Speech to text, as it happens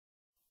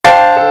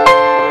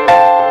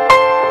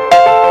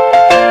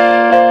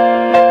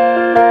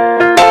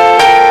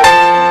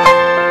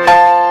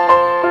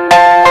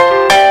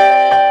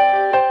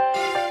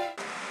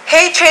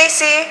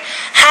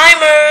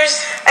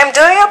I'm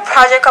doing a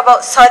project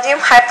about sodium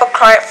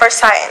hypochlorite for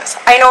science.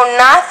 I know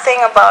nothing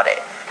about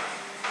it.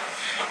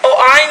 Oh,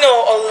 I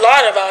know a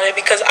lot about it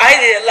because I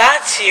did it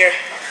last year.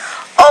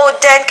 Oh,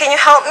 Dan, can you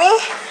help me?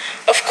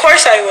 Of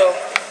course I will.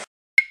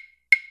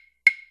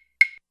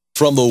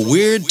 From the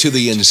weird to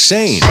the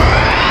insane.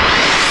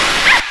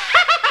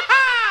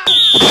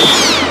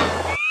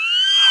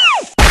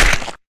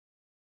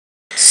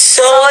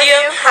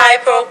 Sodium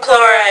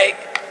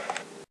hypochlorite.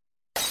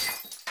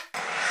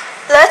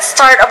 Let's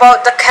start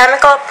about the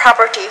chemical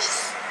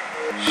properties.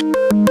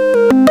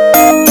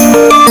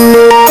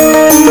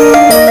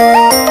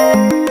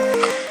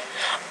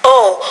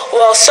 Oh,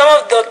 well, some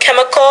of the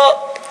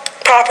chemical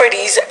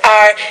properties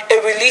are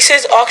it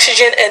releases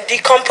oxygen and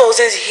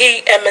decomposes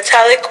heat and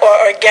metallic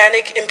or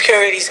organic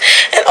impurities.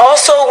 And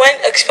also when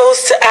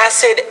exposed to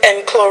acid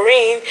and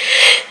chlorine,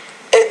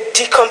 it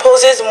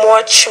decomposes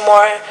much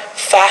more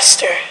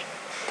faster.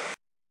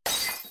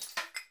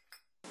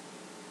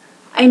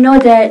 I know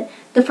that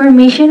the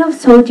formation of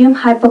sodium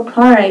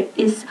hypochlorite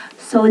is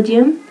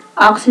sodium,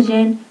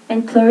 oxygen,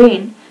 and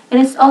chlorine,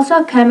 and it's also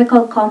a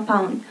chemical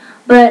compound.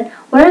 But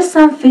what are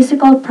some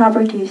physical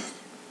properties?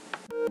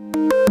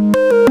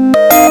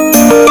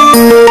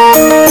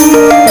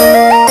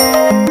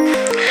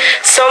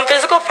 Some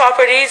physical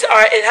properties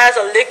are it has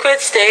a liquid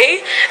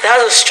state, it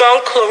has a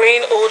strong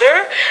chlorine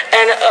odor,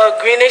 and a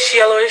greenish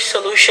yellowish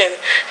solution.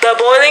 The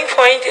boiling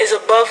point is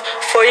above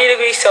 40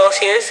 degrees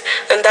Celsius,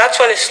 and that's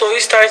when it slowly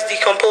starts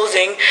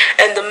decomposing,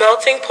 and the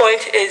melting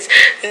point is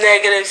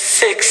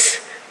 -6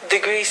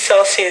 degrees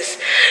Celsius.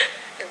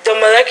 The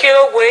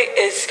molecular weight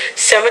is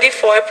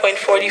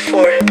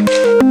 74.44.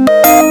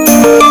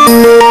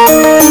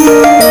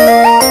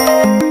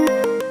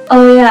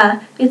 Oh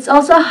yeah, it's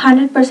also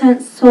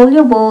 100%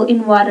 soluble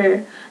in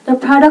water. The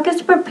product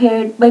is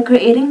prepared by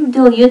creating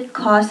dilute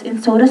cause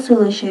in soda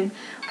solution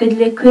with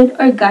liquid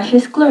or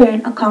gaseous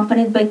chlorine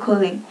accompanied by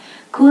cooling.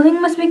 Cooling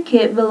must be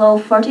kept below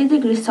 40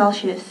 degrees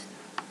Celsius.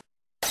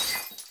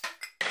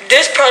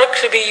 This product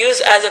could be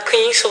used as a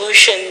cleaning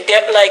solution,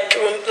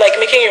 like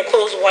making your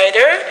clothes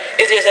whiter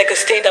if there's like a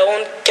stain that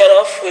won't get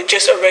off with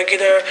just a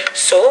regular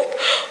soap,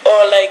 or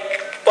like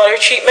water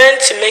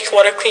treatment to make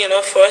water clean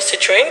enough for us to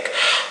drink,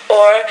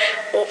 or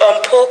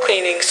pool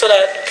cleaning so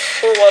that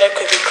pool water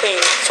could be clean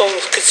so we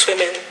could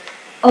swim in.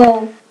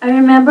 Oh, I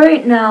remember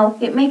it now.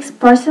 It makes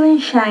porcelain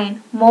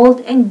shine, mold,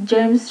 and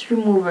germs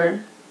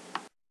remover.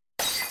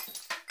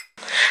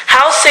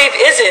 How safe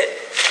is it?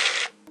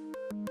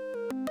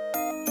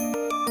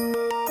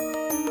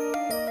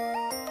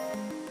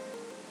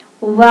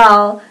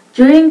 Well,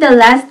 during the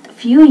last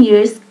few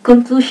years,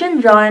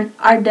 conclusions drawn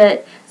are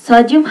that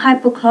sodium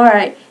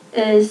hypochlorite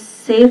is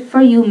safe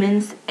for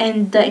humans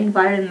and the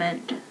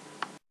environment.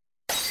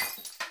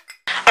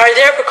 Are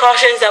there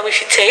precautions that we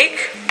should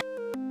take?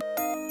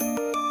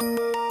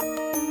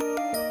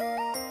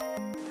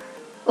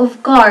 Of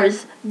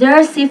course, there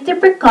are safety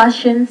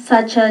precautions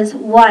such as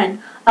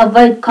 1.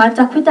 Avoid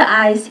contact with the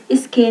eyes,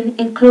 skin,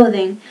 and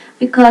clothing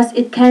because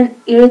it can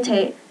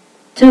irritate.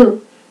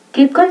 2.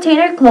 Keep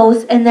container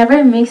closed and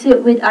never mix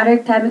it with other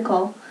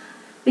chemical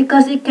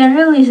because it can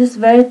release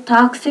very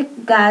toxic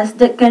gas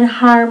that can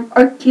harm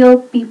or kill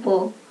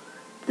people.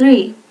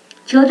 3.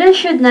 Children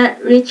should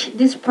not reach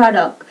this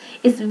product.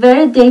 It's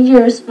very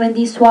dangerous when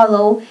they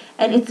swallow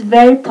and it's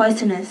very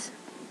poisonous.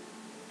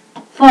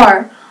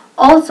 4.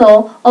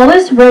 Also,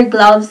 always wear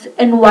gloves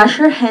and wash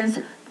your hands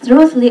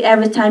thoroughly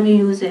every time you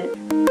use it.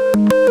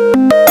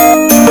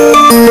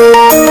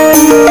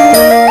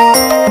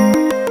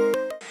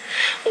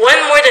 When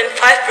more than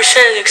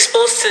 5% is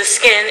exposed to the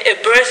skin,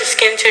 it burns the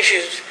skin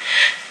tissues.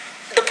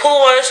 The pool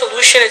water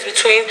solution is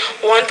between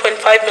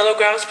 1.5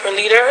 milligrams per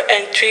liter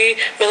and 3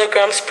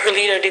 milligrams per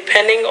liter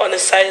depending on the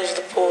size of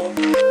the pool.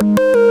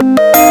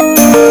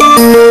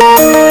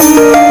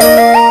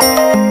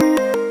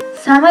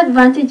 Some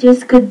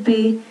advantages could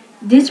be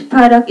this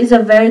product is a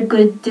very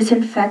good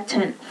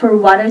disinfectant for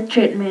water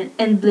treatment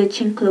and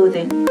bleaching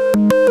clothing.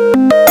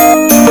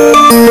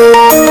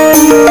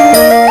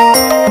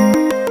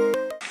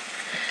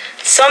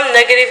 Some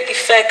negative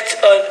effects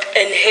of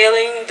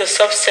inhaling the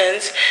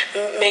substance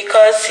may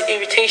cause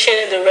irritation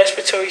in the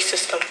respiratory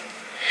system.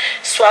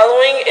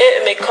 Swallowing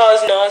it may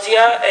cause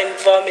nausea and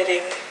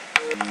vomiting.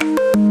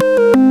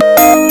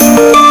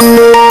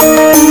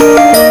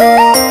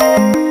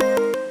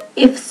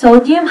 If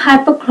sodium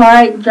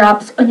hypochlorite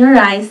drops on your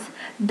eyes,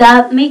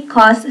 that may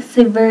cause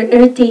severe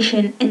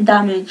irritation and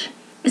damage,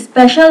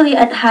 especially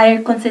at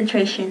higher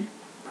concentration.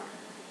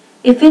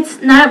 If it's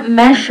not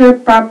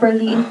measured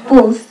properly in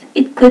pools,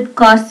 it could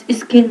cause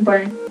skin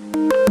burn.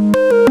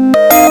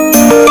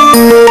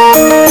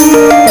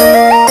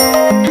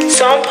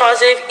 Some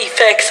positive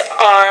effects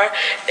are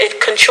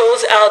it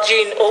controls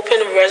algae in open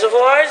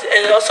reservoirs,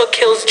 and it also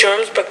kills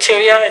germs,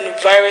 bacteria, and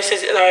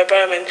viruses in our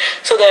environment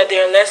so that they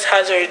are less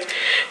hazard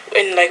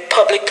in like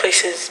public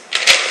places.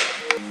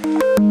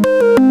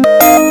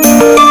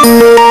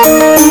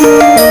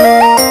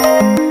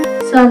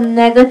 Some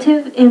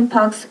negative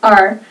impacts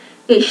are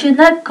it should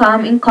not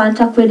come in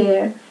contact with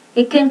air.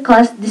 It can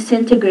cause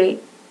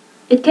disintegrate.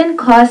 It can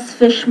cause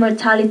fish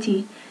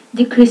mortality,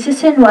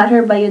 decreases in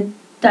water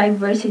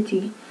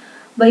biodiversity.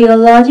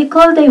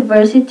 Biological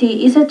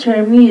diversity is a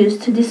term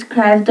used to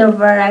describe the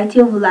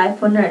variety of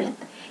life on Earth.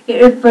 It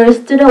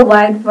refers to the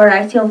wide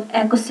variety of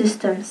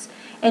ecosystems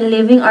and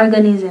living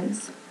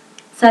organisms,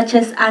 such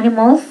as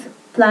animals,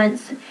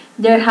 plants,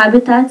 their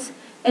habitats,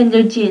 and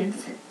their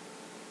genes.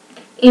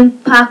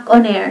 Impact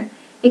on air.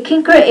 It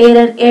can create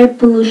an air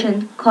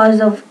pollution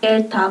cause of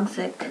air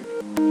toxic.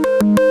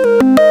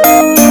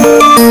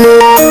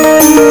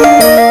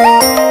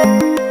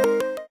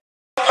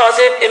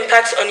 Positive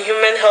impacts on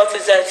human health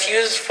is that it's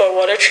used for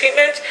water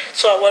treatment,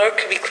 so our water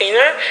could be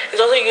cleaner.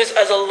 It's also used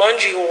as a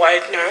laundry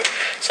whitener,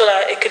 so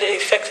that it could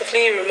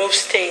effectively remove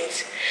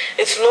stains.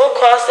 Its low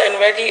cost and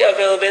ready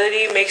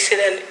availability makes it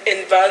an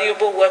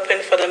invaluable weapon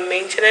for the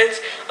maintenance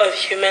of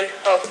human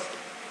health.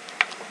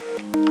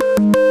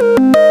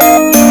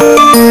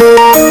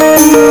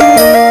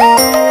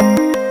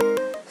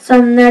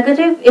 Some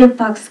negative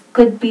impacts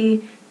could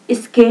be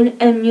skin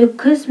and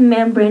mucous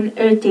membrane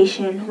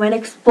irritation when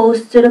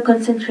exposed to the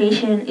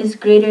concentration is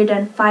greater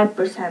than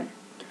 5%.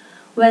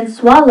 When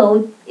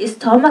swallowed,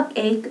 stomach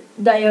ache,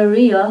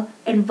 diarrhea,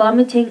 and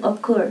vomiting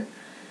occur.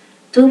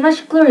 Too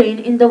much chlorine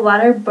in the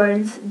water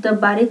burns the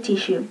body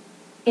tissue.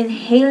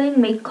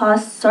 Inhaling may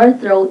cause sore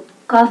throat,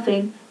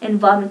 coughing, and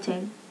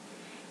vomiting.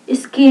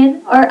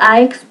 Skin or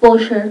eye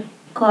exposure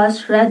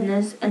cause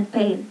redness and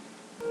pain.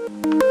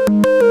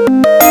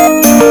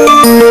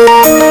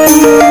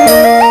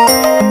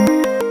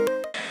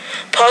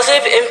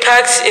 Positive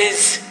impacts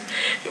is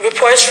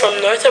reports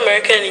from North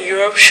America and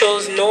Europe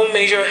shows no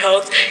major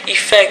health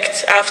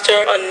effects after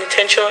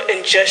unintentional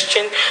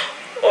ingestion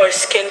or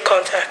skin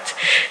contact.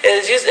 It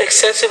is used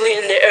extensively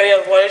in the area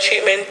of water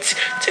treatment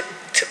to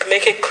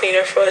make it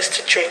cleaner for us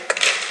to drink.